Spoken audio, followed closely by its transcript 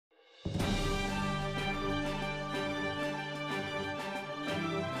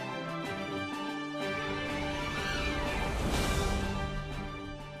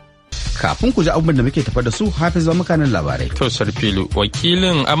Kafin ku ji abin da muke tafa da su, Hafiz wa makanin labarai. To Sarfilu,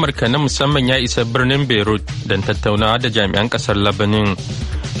 wakilin Amurka na musamman ya isa birnin Beirut don tattaunawa da jami'an kasar Labanin.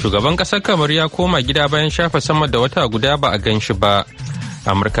 Shugaban kasar Kamar ya koma gida bayan shafa sama da wata guda ba a gan shi ba.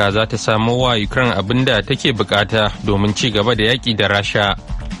 Amurka za ta samo wa Ukraine abin da take bukata domin ci gaba da yaƙi da Rasha.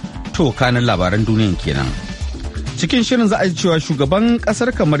 To kanin labaran duniyan kenan. Cikin shirin za a ji cewa shugaban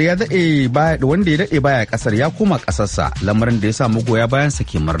kasar Kamar ya wanda ya daɗe baya kasar ya koma kasarsa, lamarin da ya sa magoya bayansa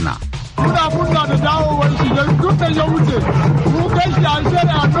ke murna. Muna da dawowar shi yanzu da ya wuce mu kai shi a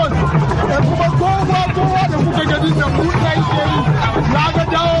shirya a nos da kuma kowa da kuka gani da mu kai shi ya ga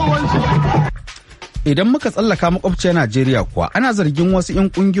dawowar shi. Idan muka tsallaka makwabciyar Najeriya kuwa ana zargin wasu 'yan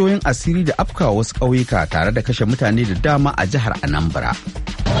kungiyoyin asiri da afkawa wasu ƙauyuka tare da kashe mutane da dama a jihar Anambra.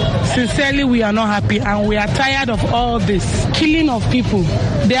 Sincerely, we are not happy and we are tired of all this killing of people.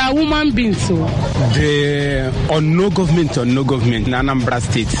 They are human beings. So. The no government na Anambra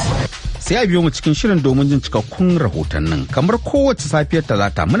State. Sai a biyo mu cikin shirin domin jin cikakkun rahotannin. Kamar kowace safiyar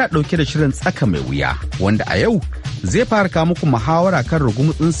Talata muna ɗauke da shirin tsaka mai wuya wanda a yau zai fara kawo muku muhawara kan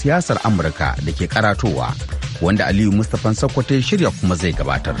rugumutsin siyasar Amurka da ke karatowa wanda Aliyu Mustapha Sokoto ya shirya kuma zai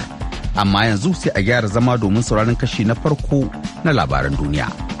gabatar. Amma yanzu sai a gyara zama domin sauraron kashi na farko na labaran duniya.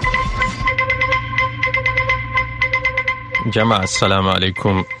 Jama'a assalamu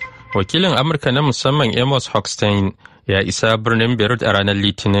alaikum. Wakilin Amurka na musamman Amos Hochstein ya isa birnin Beirut a ranar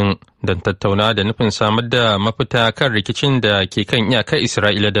Litinin don tattauna da nufin samar da mafita kan rikicin da ke kan iyakar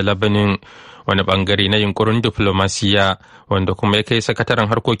Isra'ila da Labanin, wani bangare na yunkurin diflomasiya wanda kuma ya kai sakataren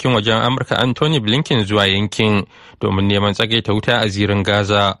harkokin wajen Amurka Anthony Blinken zuwa yankin domin neman tsagaita wuta a zirin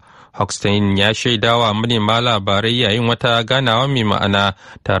Gaza. Hochstein ya shaidawa manema labarai yayin wata ganawa mai ma'ana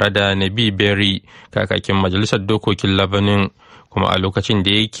tare da Nabi Berri, kakakin majalisar dokokin Labanin. Kuma a lokacin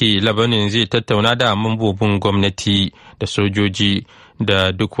da yake Labanin zai tattauna da mambobin gwamnati da sojoji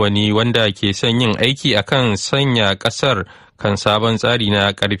da duk wani wanda ke son yin aiki akan sanya kasar kan sabon tsari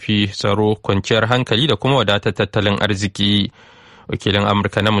na karfi, tsaro, kwanciyar hankali da kuma wadatar tattalin arziki. Wakilin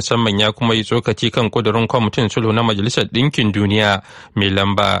Amurka na musamman ya kuma yi tsokaci kan kudurin kwamitin sulhu na Majalisar Ɗinkin Duniya mai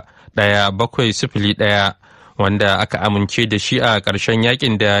lamba 1701 wanda aka amince da shi a ƙarshen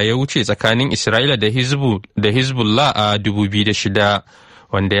yakin da ya wuce tsakanin Isra'ila da Hezbollah a 2006,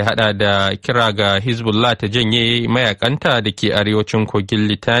 wanda ya hada da kira ga Hezbollah ta janye mayakanta da ke arewacin kogin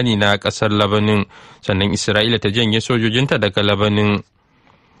Litani na ƙasar Labanin, sannan Isra'ila ta janye sojojinta daga Labanin.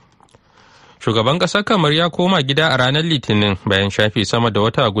 Shugaban ƙasar Kamar ya koma gida a ranar Litinin bayan shafe sama da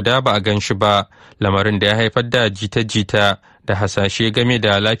wata guda ba a gan shi ba, lamarin da ya haifar da jita-jita da hasashe game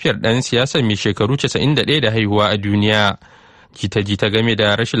da lafiyar ɗan siyasa mai shekaru 91 da haihuwa a duniya. Jita-jita game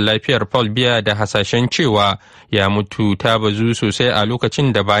da rashin lafiyar Paul Biya da hasashen cewa ya mutu ta bazu sosai a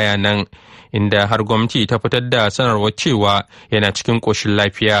lokacin da baya nan, inda har gwamnati ta fitar da sanarwar cewa yana cikin ƙoshin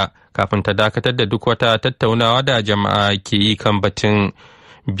lafiya kafin ta dakatar da duk wata tattaunawa da jama'a ke yi kan batun.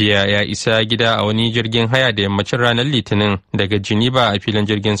 Biya ya isa gida a wani jirgin haya da yammacin ranar Litinin daga Geneva a filin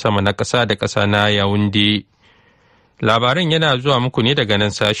jirgin sama na ƙasa da ƙasa na Yaounde. Labaran yana zuwa muku ne daga nan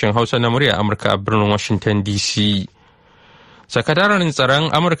sashen Hausa na murya Amurka a birnin Washington DC. Sakataren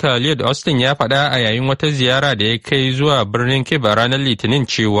tsaron Amurka Lloyd Austin ya faɗa a yayin wata ziyara da ya kai zuwa birnin Kyiv a ranar Litinin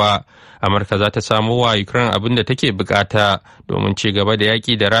cewa Amurka za ta samu wa Ukraine abin da take bukata domin ci gaba da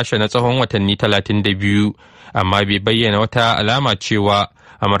yaƙi da Rasha na tsawon watanni 32, amma bai bayyana wata alama cewa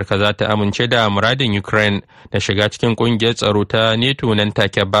Amurka za ta amince da muradin Ukraine na shiga cikin ƙungiyar tsaro ta NATO nan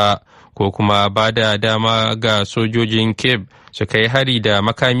take ba, ko kuma ba da dama ga sojojin Kyiv su kai hari da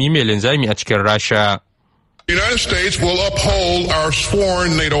makami mai linzami a cikin Rasha. The United States will uphold our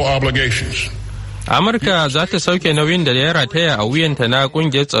sworn NATO obligations. Amurka za ta sauke nauyin da ya rataya a wuyanta na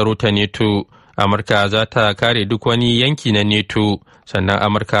ƙungiyar tsaro ta NATO. Amurka za ta kare duk wani yanki na NATO, sannan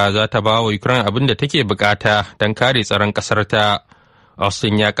Amurka za ta ba wa Ukraine abin da take bukata don kare tsaron ƙasarta.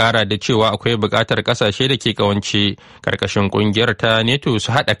 Austin ya kara da cewa akwai bukatar kasashe da ke kawance karkashin kungiyar ta NATO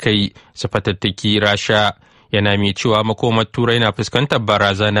su haɗa kai su fatattaki Rasha, yana mai cewa makomar Turai na fuskantar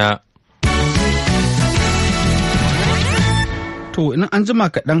barazana. To in an jima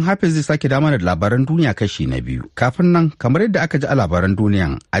kaɗan Hafiz zai sake dama da labaran duniya kashi na biyu. Kafin nan, kamar yadda aka ji a labaran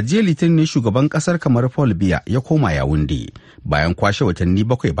duniyan, a jiya Litinin ne shugaban ƙasar Kamar Paul Biya ya koma Yaounde bayan kwashe watanni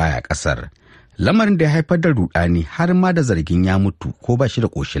 7 baya ƙasar. Lamarin da ya haifar da rudani har ma da zargin ya mutu ko ba shi da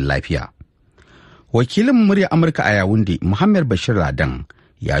ƙoshin lafiya. Wakilin murya Amurka a Yaounde, Muhammad Bashir Ladan,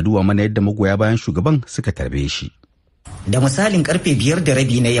 ya duba mana yadda magoya bayan shugaban suka tarbe shi. Da misalin karfe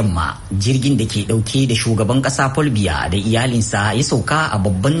 5:30 na yamma, jirgin da ke dauke da shugaban kasa Paul Biya da iyalinsa ya sauka a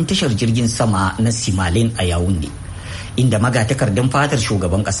babban tashar jirgin sama na Simalin a Yaounde, inda magatakardan fatar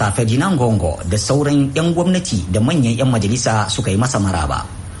shugaban kasa Ferdinand Gongo da sauran 'yan gwamnati da manyan 'yan majalisa suka yi masa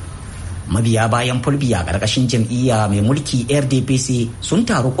maraba. Mabiya bayan Fulbiya ƙarƙashin jam'iyya mai mulki RDPC sun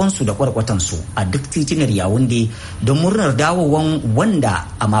taru kwansu da kwarkwatansu a duk titunan Yawunde don murnar dawowan wanda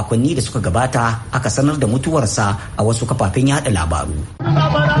a makonni da suka gabata aka sanar da mutuwarsa a wasu kafafen yada labaru.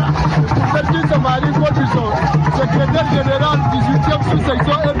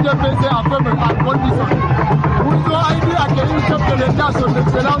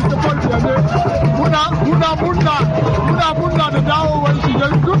 Muna da dawowar shi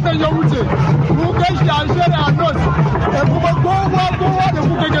yanzu da ya wuce mu kai shi alshari a nos da kuma kowa da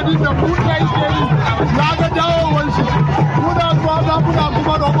kuka gani da mu kai ke yi na ga dawowar shi muna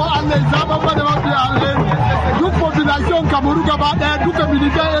kuma roƙon Allah ya zaba mana mafi alheri duk population Kamaru gaba ɗaya duka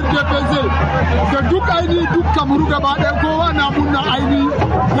militan RDPC da duk Kamaru gaba ɗaya kowa na munna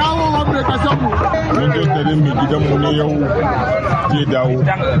dawowar mai kasan mu. Mun da dare mai gidanmu ne yau zai dawo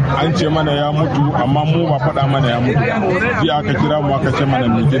an ce mana ya mutu amma mu ba faɗa mana ya mutu jiya aka kira mu aka ce mana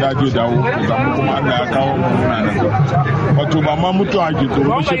mai gida zai dawo da mu kuma Allah ya kawo mu muna nan wato ba ma mutu ake tsoro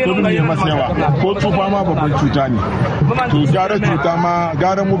ba shekaru ne masa yawa ko tsufa ma babban cuta ne to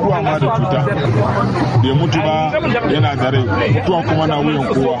gara mutuwa ma da cuta bai mutu ba yana da rai mutuwa kuma na wuyan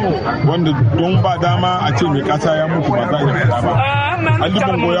kowa wanda don ba dama a ce mai kasa ya mutu ba za a faɗa ba Ali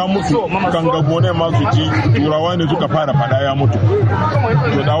Bongo ya mutu kan gabo ne ma su ci turawa ne suka fara faɗa ya mutu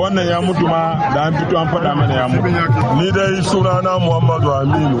to da wannan ya mutu ma da an fito an faɗa mana ya mutu. Ni dai sunana Muhammadu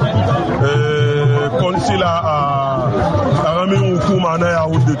Aminu konsila a ƙaramin hukuma na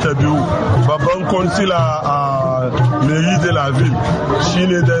Yahudi ta biyu babban konsila a Mairie de la Ville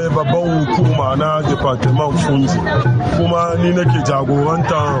shine dai babban hukuma na departement funzi kuma ni nake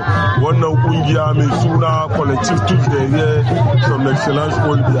jagoranta wannan kungiya mai suna collective tous derrière son excellence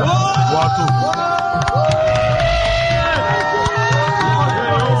Paul Biya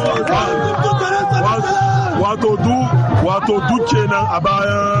wato duk kenan a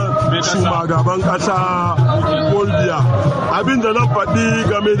bayan shugaban kasa Bolivia abinda na faɗi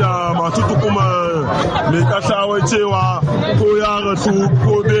game da masu tukuma mai kasa wai cewa ko ya rasu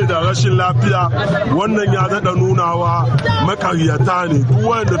ko bai da rashin lafiya wannan ya daɗa nunawa makaryata ne duk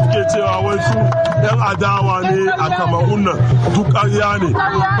wanda suke cewa wai su yan adawa ne a Kamarun nan duk ƙarya ne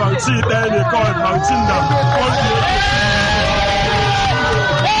farci ɗaya ne kawai farcin da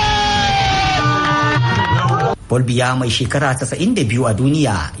Paul Biya mai shekara 92 a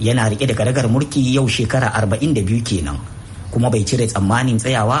duniya yana rike da karagar mulki yau shekara 42 kenan kuma bai cire tsammanin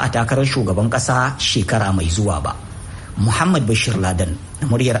tsayawa a takarar shugaban kasa shekara mai zuwa ba. Muhammad Bashir Laden na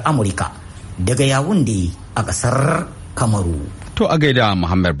muryar Amurka daga Yawunde a kasar Kamaru. To a gaida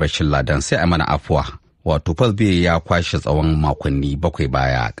Muhammad Bashir Laden sai a mana afuwa wato Paul Biya ya kwashe tsawon makonni 7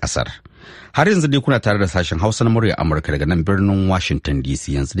 baya kasar. Har yanzu dai kuna tare da sashen Hausa na muryar Amurka daga nan birnin Washington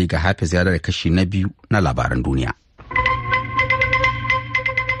DC yanzu dai ga Hafiz ya da kashi na 2 na labaran duniya.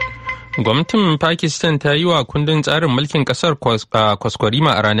 Gwamnatin Pakistan ta yi wa kundin tsarin mulkin kasar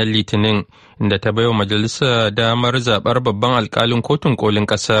kwaskwarima a ranar Litinin inda ta baiwa majalisa damar zabar babban alkalin kotun kolin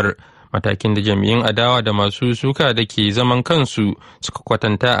kasar matakin da jami'in adawa da masu suka da ke zaman kansu suka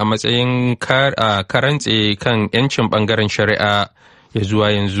kwatanta a matsayin karantse kan 'yancin bangaren shari'a ya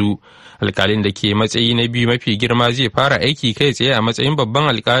zuwa yanzu. Alkalin da ke matsayi na biyu mafi girma zai fara aiki kai tsaye a matsayin babban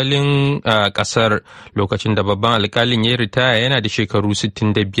alkalin kasar lokacin da babban alkalin ya ritaya yana da shekaru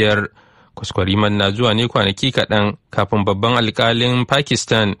 65. Kwaskwariman na zuwa ne kwanaki kaɗan kafin babban alkalin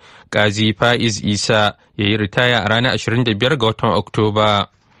Pakistan Qazi Faiz Isa ya yi ritaya a ranar 25 ga watan Oktoba.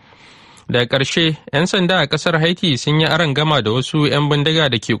 Daga ƙarshe, 'yan sanda a ƙasar Haiti sun yi arangama da wasu 'yan bindiga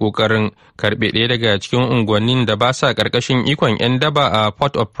da ke ƙoƙarin karɓe ɗaya daga cikin unguwannin da ba sa ƙarƙashin ikon 'yan daba a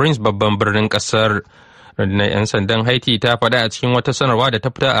Port-au-Prince babban birnin ƙasar. Rundunar 'yan sandan Haiti ta faɗa a cikin wata sanarwa da ta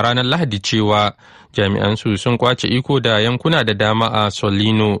fita a ranar Lahadi cewa jami'an su sun kwace iko da yankuna da dama a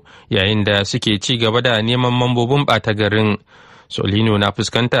Solino yayin da suke ci gaba da neman mambobin ɓata garin. Solino na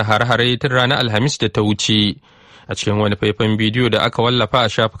fuskantar har-hare tun ranar Alhamis da ta wuce. A cikin wani faifan bidiyo da aka wallafa a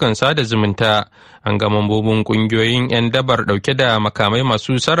shafukan sada zumunta an ga mambobin kungiyoyin 'yan dabar dauke da makamai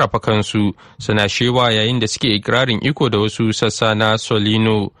masu sarrafa kansu suna shewa yayin da suke ikirarin iko da wasu sassa na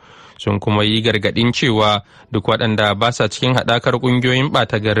Solino. Sun kuma yi gargadin cewa duk waɗanda ba sa cikin haɗakar kungiyoyin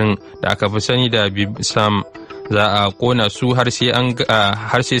ɓata garin da aka fi sani da Bibsam za a kona su har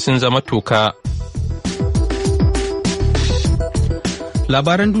sai sun zama toka.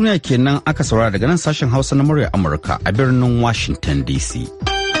 Labaran duniya kenan aka saurara daga nan sashen Hausa na muryar Amurka a birnin Washington DC.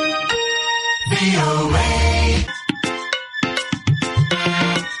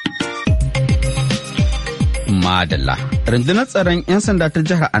 Madalla. Rundunar tsaron 'yan sanda ta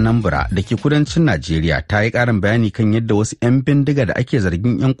jihar Anambra da ke kudancin Najeriya ta yi ƙarin bayani kan yadda wasu 'yan bindiga da ake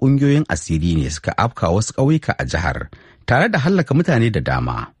zargin 'yan ƙungiyoyin asiri ne suka afka wasu ƙauyuka a jihar tare da hallaka mutane da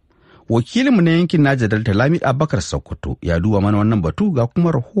dama. Wakilinmu na yankin Niger Delta Lamid Abubakar Sokoto ya duba mana wannan batu ga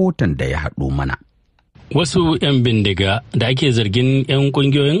kuma rahoton da ya haɗo mana. Wasu 'yan bindiga da ake zargin 'yan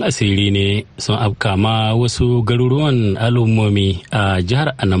kungiyoyin asiri ne sun afkama wasu garuruwan al'ummomi a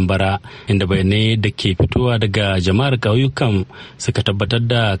jihar Anambra, inda bayanai da ke fitowa daga jama'ar ƙauyukan suka tabbatar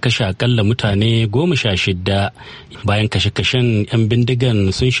da kashe akalla mutane 16. Bayan kashe-kashen 'yan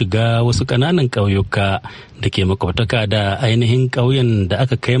bindigan sun shiga wasu ƙananan ƙauyuka da ke makwabtaka da ainihin ƙauyen da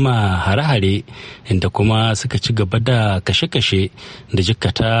aka kai ma hare-hare, inda kuma suka ci gaba da kashe-kashe da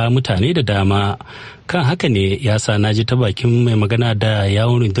jikkata mutane da dama. Kan haka ne ya sa na ji ta bakin mai magana da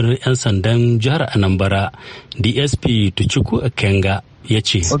yawon rundunar 'yan sandan jihar Anambra, DSP Tuchukwu Akenga, ya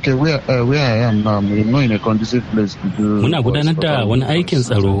ce muna gudanar da wani aikin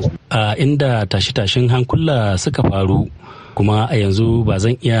tsaro a inda tashe-tashen hankula suka faru, kuma a yanzu ba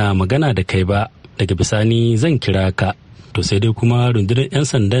zan iya magana da kai ba, daga bisani zan kira ka. To sai dai kuma rundunar 'yan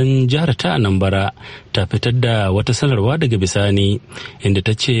sandan jihar ta Anambra ta fitar da wata sanarwa daga bisani, inda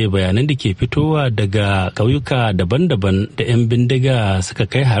ta ce bayanan da ke fitowa daga ƙauyuka daban-daban da 'yan bindiga suka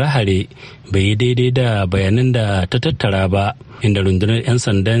kai hare-hare bai yi daidai da bayanan da ta tattara ba, inda rundunar 'yan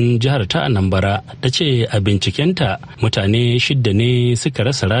sandan jihar ta Anambra ta ce a bincikenta mutane 6 ne suka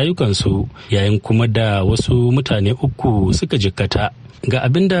rasa rayukansu, yayin kuma da wasu mutane 3 suka jikkata. Ga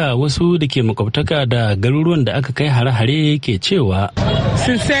abinda wasu da ke makwabtaka da garuruwan da aka kai hare-hare ke cewa.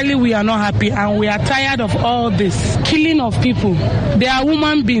 Sincerely, we are not happy and we are tired of all this killing of people. They are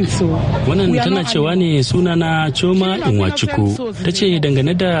human beings. So wannan tana cewa ne sunana Choma Inwachuku. Ta ce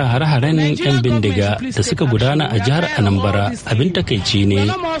dangane da hare-haren 'yan bindiga da suka gudana a jihar Anambra abin takaici ne,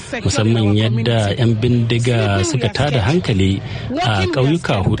 musamman yadda 'yan bindiga suka tada hankali a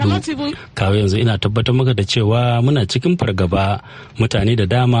ƙauyuka 4. Kawo yanzu ina tabbatar maka da cewa muna cikin fargaba. Mutane da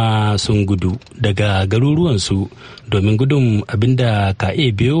dama sun gudu daga garuruwansu domin gudun abin da ka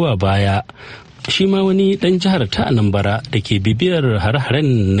iya biyowa baya. Shi ma wani dan jihar ta Anambra da ke bibiyar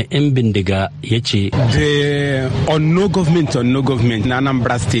hare-haren na 'yan bindiga ya ce no government na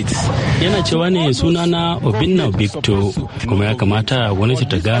Anambra State. Yana cewa ne sunana Obinna Victor, kuma ya kamata gwamnati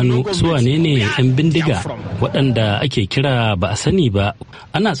ta gano su wane ne 'yan bindiga waɗanda ake kira ba a sani ba.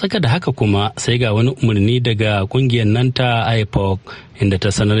 Ana tsaka da haka kuma sai ga wani umarni daga kungiyar nan ta IPOC, inda ta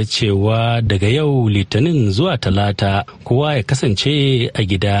sanar cewa daga yau Litinin zuwa Talata kowa ya kasance a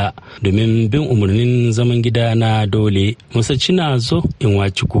gida domin bin umarnin zaman gida na dole. Musa Cinazo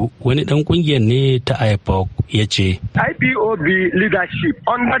Inwachuku, wani dan kungiyar ne ta IPOC, ya ce IPOB leadership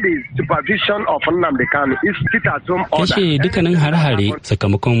under the supervision of Nnamdi Kanu is sit at home order. Yace dukkanin hare-hare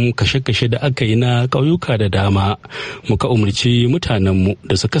sakamakon kashe-kashe da aka yi na ƙauyuka da dama, muka umarci mutanenmu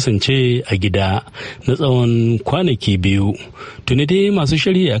da su kasance a gida na tsawon kwanaki 2. Tuni dai masu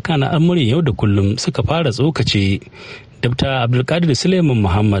shari'a kan al'amuran yau da kullum suka fara tsokace. Dr. Abdulkadir Suleiman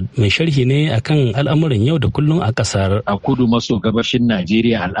Muhammad mai sharhi ne akan al'amuran yau da kullum a kasar. A kudu maso gabashin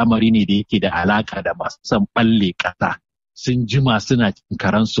Najeriya al'amari ne da yake da alaka da masu son balle kasa. Sun jima suna cin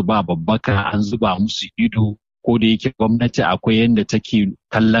karansu ba babbaka, an zuba musu ido, ko da yake gwamnati akwai yadda take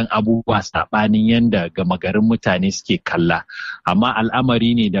kallon abubuwa saɓanin yadda gama garin mutane suke kalla. Amma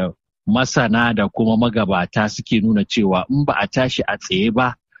al'amari ne da masana da kuma magabata suke nuna cewa in ba a tashi a tsaye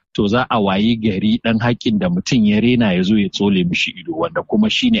ba, to za a wayi gari ɗan haƙƙin da mutum ya rena ya zo ya tsole mishi ido, wanda kuma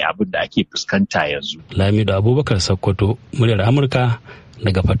shine abin da ake fuskanta yanzu. Lamido Abubakar Sokoto, muryar Amurka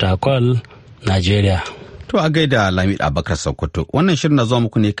daga Fatakwal, Najeriya. To a gaida Lamido Abubakar Sokoto, wannan shirin na zuwa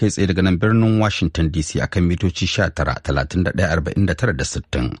muku ne kai tsaye daga nan birnin Washington DC akan mitoci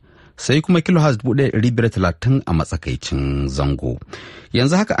 19,31,49 sai kuma kilohertz 1,530 a matsakaicin zango.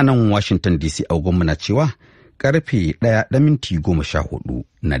 Yanzu haka anan Washington DC agogonmu na cewa karfe 1:14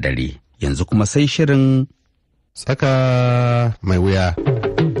 na dare. Yanzu kuma sai shirin tsaka mai wuya.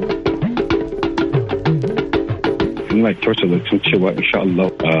 Ina kyauta zaton cewa insha Allah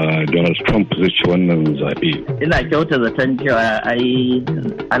Donald Trump zai ci wannan zaɓe. Ina kyauta zaton cewa ai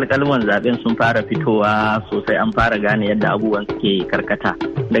alƙalman zaɓen sun fara fitowa sosai, an fara gane yadda abubuwan suke karkata.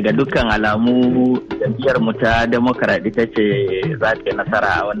 Daga dukkan alamu jam'iyyar mu ta Democrat ita ce za ta yi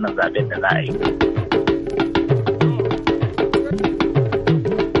nasara a wannan zaɓen da za a yi.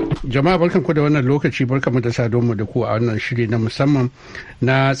 Jama'a barkanku da wannan lokaci, barkanmu da saduwa da ku a wannan shiri na musamman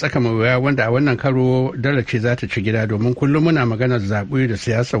na tsaka mai wuya, wanda a wannan karo dala ce za ta ci gida, domin kullum muna maganar zaɓe da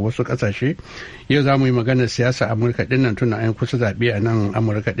siyasa wasu ƙasashe. Yau za mu yi maganar siyasa Amurka ɗin nan, tuna an kusa zaɓe a nan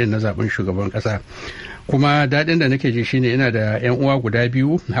Amurka ɗin na zaɓen shugaban ƙasa. Kuma daɗin da nake ji shine ina da 'yan uwa guda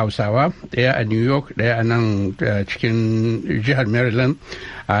biyu Hausawa, ɗaya a New York, ɗaya a nan cikin jihar Maryland.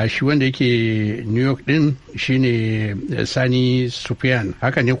 Shi wanda yake New York ɗin shine Sani Sufyan,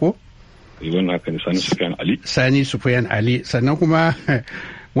 haka ne ko? Wannan haka ne, Sani Sufyan Ali. Sani Sufyan Ali, sannan kuma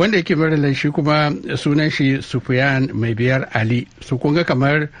wanda yake Maryland shi kuma sunan shi Sufyan mai biyar Ali. Su kun ga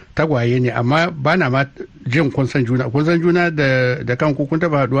kamar tagwaye ne amma ba na ma jin kun san juna da kanku kun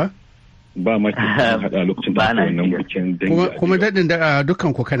taba haduwa? Ba ma haɗa lokacin da wannan bikin dangi. Kuma daɗin da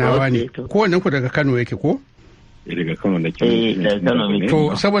dukkan ku Kanawa ne. Kowannen ku daga Kano yake ko? Daga Kano nake.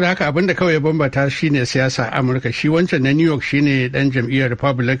 To saboda haka abin da kawai bambata shine siyasa Amurka, shi wancan na New York shine dan jam'iyyar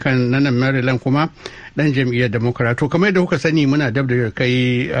Republican, na nan Maryland kuma dan jam'iyyar Democrat. To kamar yadda kuka sani muna dab da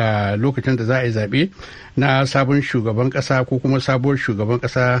kai lokacin da za a yi zaɓe na sabon shugaban ƙasa ko kuma sabuwar shugaban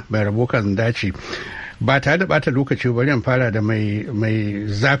ƙasa mai rabo kan dace. Ba tare da bata lokaci bari in fara da mai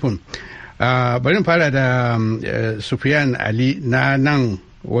zafin. Bari in fara da Sufyan Ali na nan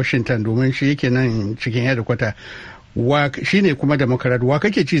Washington domin shi yake nan cikin headquarter. Shi ne kuma Democrat, wa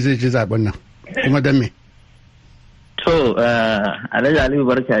kake ci zai ji zaben nan kuma don me? To, Alhaji Aliyu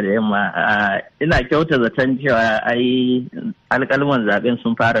barka da yamma. Ina kyauta zaton cewa ai alƙalman zaben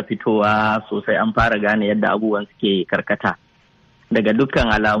sun fara fitowa sosai, an fara gane yadda abubuwan suke karkata. Daga dukkan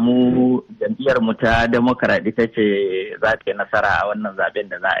alamu jam'iyyar mu ta Democrat ita ce za ta yi nasara a wannan zaben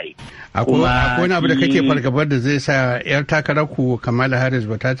da za a yi. Akwai wani abu da kake fargabar da zai sa 'yar takarar ku Kamala Harris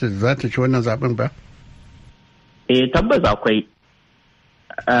ba za ta ci wannan zaben ba? Tabbas akwai.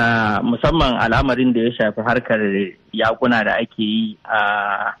 Musamman al'amarin da ya shafi harkar yakuna da ake yi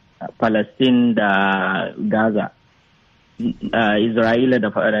a Palestine da Gaza. Isra'ila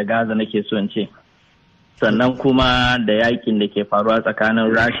da Gaza nake so in ce. Sannan kuma da yakin da ke faruwa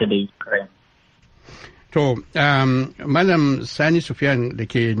tsakanin Rasha da Ukraine. To, Malam Sani Sufyan da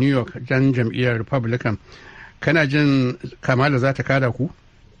ke New York jan jam'iyyar Republican, kana jin Kamala za ta kada ku?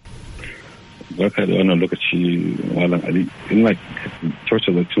 Barka da wannan lokaci, Malam Ali. Ina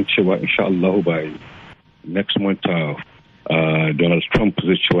kyauta zaton cewa insha Allah by next month Donald Trump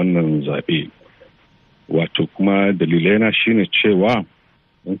zai ci wannan zaɓe. Wato kuma dalilai na shine cewa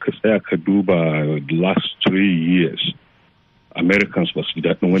in ka tsaya ka duba the last 3 years Americans ba su ji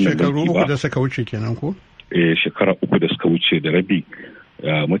daɗin wannan mulki ba. Shekaru 3 da suka wuce kenan ko? Shekara 3 da suka wuce da rabi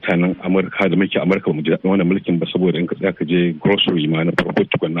mutanen Amurka da muke Amurka ba mu ji daɗin wannan mulkin ba, saboda in ka tsaya ka je grocery ma na farko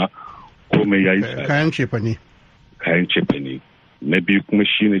tukunna komai yayi tsada. Kayan cefa ne. Na biyu kuma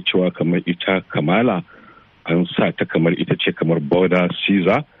shine cewa kamar ita Kamala an sa ta kamar ita ce kamar border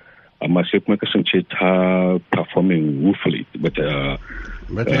Caesar, amma sai kuma kasance ta performing woefully bata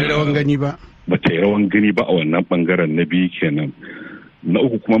yi rawan gani ba a wannan bangaren. Na biyu kenan. Na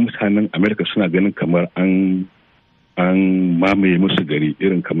uku kuma mutanen Amerika suna ganin kamar an mamaye musu gari,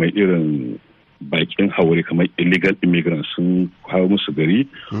 irin bakin haure kamar illegal immigrants sun kawo musu gari,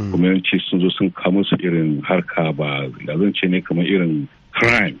 kuma yawanci sun zo sun kawo musu irin harka ba da zan ce ne kamar irin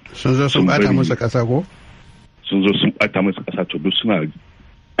crime. Sun zo sun bata musu kasa ko? Sun zo sun bata musu kasa, to duk suna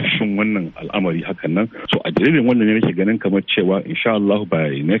kashin wannan al'amari hakan nan. So a dalilin wannan ne nake ganin kamar cewa insha Allah by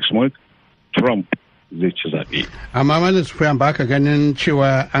next month Trump zai ci zaɓe. Amma Malam Sufyan ba ka ganin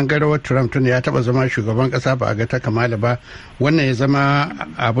cewa an ga rawar Trump tun ya taɓa zama shugaban ƙasa ba a ga ta Kamala ba, wannan ya zama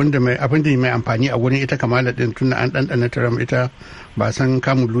abin da mai amfani a wurin ita Kamala din tun an ɗanɗana Trump ita ba san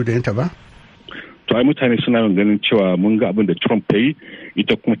kamun ludayinta ba? To ai mutane suna ganin cewa mun ga abin da Trump ta yi,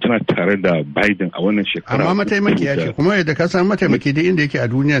 ita kuma tana tare da Biden a wannan shekara. Amma mataimaki ya ce, kuma yadda ka san mataimaki duk inda yake a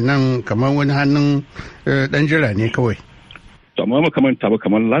duniya nan kamar wani hannun ɗan jira ne kawai. To amma makamanta ba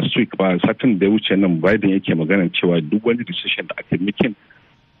kamar last week ba satin da ya wuce nan Biden yake magana cewa duk wani decision da aka yi making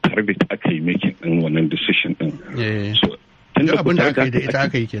tare da aka yi making din wannan decision din. So tun abin da aka yi da ita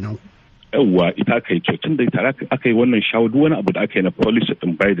aka yi kenan. Yawwa ita aka yi, to tun da tare aka yi wannan shawo duk wani abu da aka yi na policy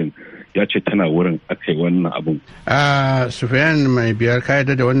din Biden ya ce tana wurin aka yi wannan abun. Sufyan mai biyar ka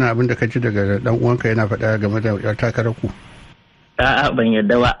yarda da wannan abin da ka ji daga dan uwanka yana faɗa game da yar takarar ku? A'a ban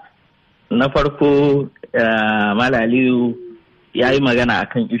yarda ba. Na farko Malaliyu ya yi magana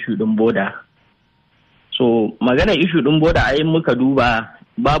akan ishu ɗin boda. So magana ishu ɗin boda a muka duba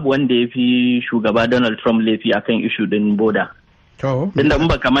babu wanda ya fi shugaba Donald Trump laifi akan ishu ɗin boda. Tunda in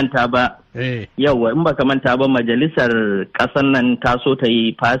baka manta ba, yawa in baka manta ba majalisar ƙasar nan ta so ta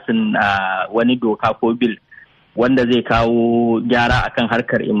yi fasin wani doka ko bil wanda zai kawo gyara akan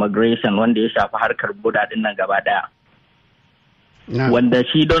harkar immigration wanda ya shafi harkar boda ɗin nan gaba ɗaya. Wanda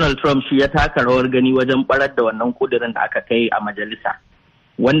shi Donald Trump shi ya taka rawar gani wajen barar da wannan kudirin da aka kai a majalisa.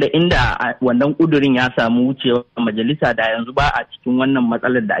 Wanda inda wannan kudirin ya samu wucewa a majalisa da yanzu ba a cikin wannan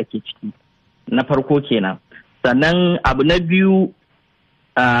matsalar da ake ciki. Na farko kenan. Sannan abu na biyu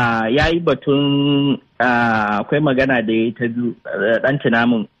ya yi batun akwai magana da ya ta biyu ɗan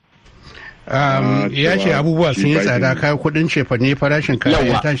tunamin. Ya ce abubuwa sun yi tsada, kayan kuɗin cefane, farashin kaya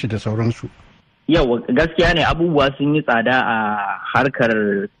ya tashi da sauransu. Yau gaskiya ne abubuwa sun yi tsada a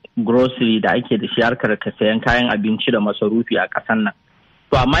harkar grocery da ake da shi, harkar sayan kayan abinci da masarufi a ƙasar nan.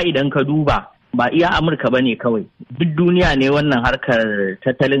 To amma idan ka duba ba iya Amurka ba ne kawai, duk duniya ne wannan harkar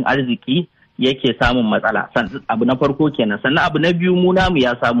tattalin arziki yake samun matsala. Abu na farko kenan. Sannan abu na biyu mu namu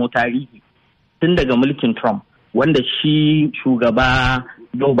ya samo tarihi tun daga mulkin Trump, wanda shi shugaba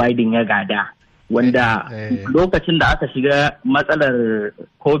Joe Biden ya gada. Wanda lokacin da aka shiga matsalar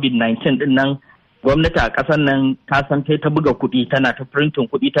COVID-19 din nan, gwamnati a ƙasar nan ta san ta buga kuɗi, tana ta printin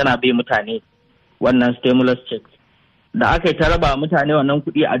kuɗi, tana bai mutane wannan stimulus check. Da aka yi ta raba mutane wannan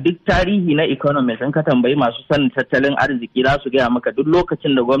kuɗi a duk tarihi na economy, sun ka tambayi masu sanin tattalin arziki za su gaya maka duk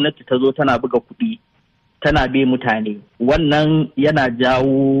lokacin da gwamnati ta zo tana buga kuɗi, tana bai mutane, wannan yana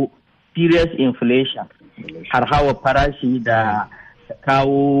jawo serious inflation, harhawa farashi da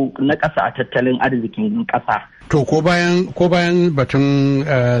kawo na ƙasa a tattalin arzikin ƙasa. To ko bayan batun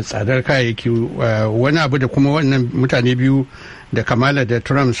tsadar kayayyaki wani abu da kuma wannan mutane biyu da Kamala da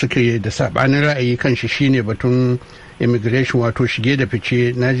Trump suke da sabanin ra'ayi kan shi shine batun immigration, wato shige da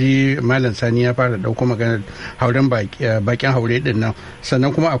fice. Na ji Malam Sani ya fara dauko maganar hauren bakin haure din nan,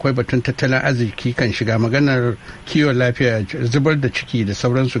 sannan kuma akwai batun tattalin arziki kan shiga, maganar kiwon lafiya, zubar da ciki da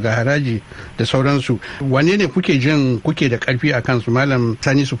sauransu, ga haraji da sauransu. Wane ne kuke jin kuke da karfi a kansu, Malam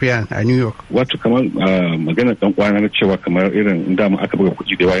Sani Sufiyan a New York? Wato kamar maganar dan kwana na cewa kamar irin inda mu aka buga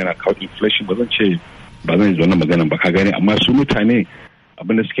kuɗi da yawa yana kawo inflation, ba zan yi wannan maganar ba, ka gane. Amma su mutane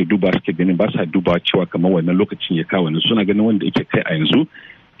abin da suke duba suke ganin ba sa duba cewa kamar wannan lokacin ya kawo wannan, suna ganin wanda yake kai a yanzu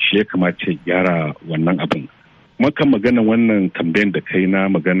shi ya kamata ya gyara wannan abin. Kuma kan maganan wannan tambayan da kai na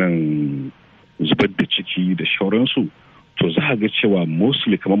maganan zubar da ciki da shauransu, to za a ga cewa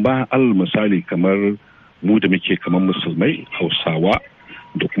mostly kamar ba alal misali kamar mu da muke kamar musulmai Hausawa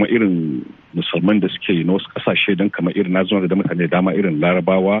da kuma irin musulman da suke na wasu kasashe, don kamar irin na zuwa da mutane dama irin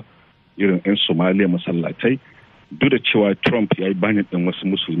Larabawa, irin 'yan Somaliya masallatai, duk da cewa Trump ya yi banin ɗin wasu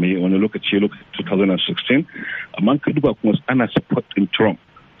musulmi wani lokaci 2016, amma ka duba kuma ana support ɗin Trump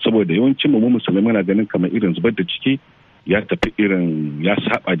saboda yawancin mu musulmai na ganin kamar irin zubar da ciki ya tafi irin ya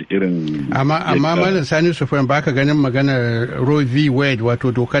saba da irin. Amma Malam Sani Sufiyan, baka ganin maganar Roe v. Wade,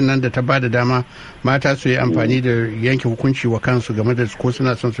 wato dokan nan da ta bada dama mata su yi amfani da yanke hukunci wa kansu game da ko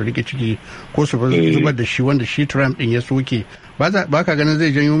suna son su rike ciki ko su zubar da shi, wanda shi Trump din ya soke, baka ganin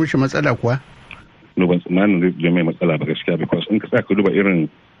zai janyo mishi matsala kuwa? No, ban tsammanin zai mai matsala ba gaskiya, because in ka sa ka duba irin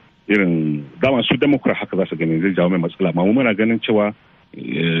dama su Democrat haka za su gani zai jawo mai matsala, amma mu muna ganin cewa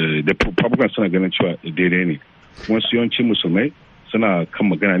da Republicans suna ganin cewa daidai ne. Kuma su yawanci musulmai suna kan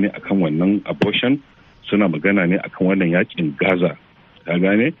magana ne akan wannan abortion, suna magana ne akan wannan yakin Gaza, ka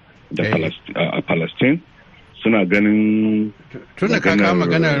gane, da Palestine, suna ganin tunda ka kama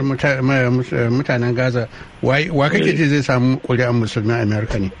maganar mutanen Gaza, wa kake ce zai samu ƙuri'an musulmin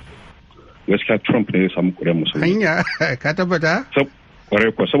Amerika ne? Gaskiya Trump ne ya samu ƙuri'an musulmi. Hanya, ka tabbata?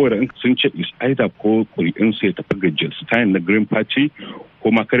 Kwarai kuwa, saboda in sun ce is either ko ƙuri'insu ya tafi ga Jill Stein na Green Party,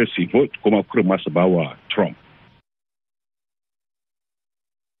 ko ma kada su vote, ko ma kurin masu ba wa Trump.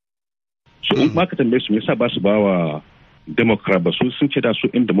 So in ma ka tambaye su me yasa ba su ba wa Democrat ba, su sun ce da su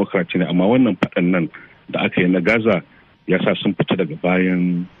in Democrat ne, amma wannan faɗan nan da aka yi na Gaza ya sa sun fita daga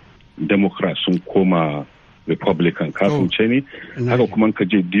bayan Democrat sun koma Republican, kafin ce ne. Haka kuma ka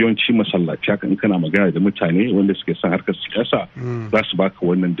je diyonci masallaci, haka in kana magana da mutane wanda suke son harkar siyasa za su baka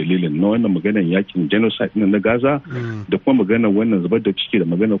wannan dalilin na wannan maganar yakin genocide na Gaza da kuma maganar wannan zubar da ciki da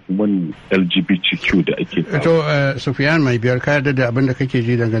maganar kuma LGBTQ da ake kawo. To Sufiyan mai biyar, ka yarda da abin da kake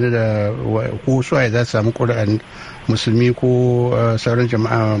ji dangane da ko suwaye za su samu ƙuri'an musulmi ko sauran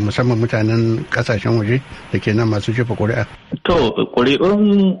jama'a, musamman mutanen kasashen waje da ke nan masu jefa ƙuri'a? To,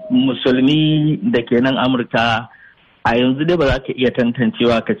 ƙuri'un musulmi da ke nan Amurka a yanzu dai ba za ka iya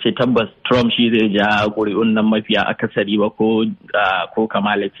tantancewa ka ce tabbas Trump shi zai ja ƙuri'un nan mafiya akasari ba ko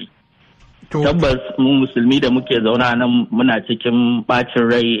kamalati. Tabbas mu musulmi da muke zauna nan muna cikin ɓacin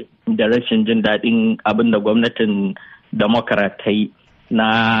rai da rashin jin daɗin abin da gwamnatin Democrat ta yi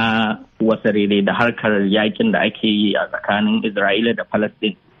na wasarere da harkar yakin da ake yi a tsakanin Isra'ila da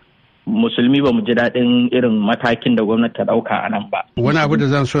Palestine. Musulmi ba mu ji daɗin irin matakin da gwamnati ta ɗauka a nan ba. Wani abu da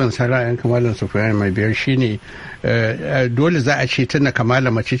zan so in san ra'ayin Kamala Sufiyan mai biyar shine dole za a ce tunda Kamala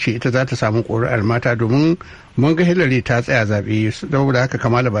mace ce ita za ta samu ƙuri'ar mata, domin mun ga Hillary ta tsaya zaɓe, saboda haka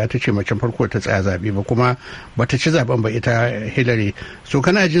Kamala ba ta ce macen farko ta tsaya zaɓe ba, kuma ba ta ci zaɓen ba ita Hillary. So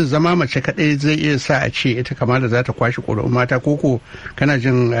kana jin zama mace kaɗai zai iya sa a ce ita Kamala za ta kwashe ƙuri'un mata, koko kana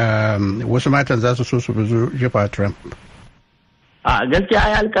jin wasu matan za su so su jefa Trump? A gaskiya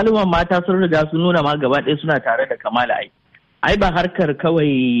ai alƙaluman mata sun riga sun nuna ma gaba ɗaya suna tare da Kamala ai ba harkar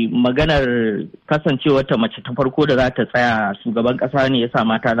kawai maganar kasancewar ta mace ta farko da za ta tsaya shugaban ƙasa ne yasa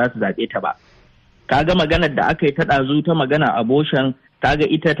mata za su zaɓe ta ba. Kaga maganar da aka yi ta ɗazu ta magana abortion, kaga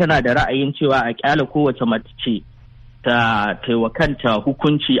ita tana da ra'ayin cewa a ƙyale kowace mace ta taiwakanta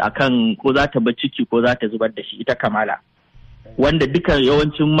hukunci akan ko za ta bar ciki ko za ta zubar da shi, ita Kamala. Wanda duka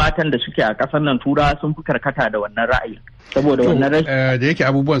yawancin matan da suke a ƙasar nan tura sun fi karkata da wannan ra'ayi. Saboda wannan da yake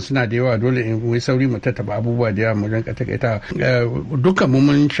abubuwan suna da yawa, dole in wai sauri mu tattaba abubuwa da yawa mu rinka takaita. Dukkan mu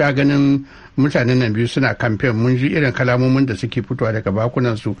mun sha ganin mutanen nan biyu suna kamfen, mun ji irin kalamomin da suke fitowa daga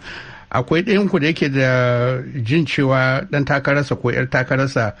bakunan su. Akwai ɗayan ku da yake da jin cewa ɗan takararsa ko 'yar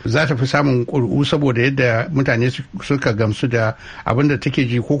takararsa za ta fi samun ƙuri'u saboda yadda mutane suka gamsu da abin da take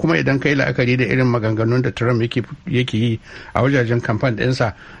ji, ko kuma idan kai la'akari da irin maganganun da Trump yake yi a wajajen kamfan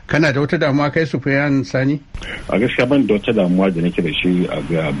ɗinsa, kana da wata damuwa kai Sufyan Sani? A gaskiya ban da wata damuwa da nake da shi a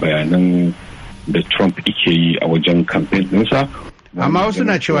bayanan da Trump yake yi a wajen kamfen ɗinsa. Amma wasu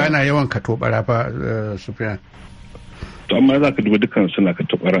na cewa yana yawan katobara fa Sufyan. To amma za ka duba dukkan suna ka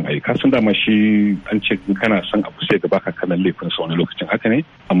tubaran aika sun dama shi an ce kana son abu sai gaba ka kanan laifin sa wani lokacin haka ne,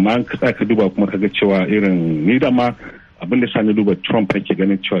 amma an ka duba kuma ka ga cewa irin ni dama abin da sa ni duba Trump nake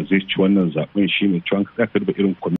ganin cewa zai ci wannan zaben shine cewa an ka duba irin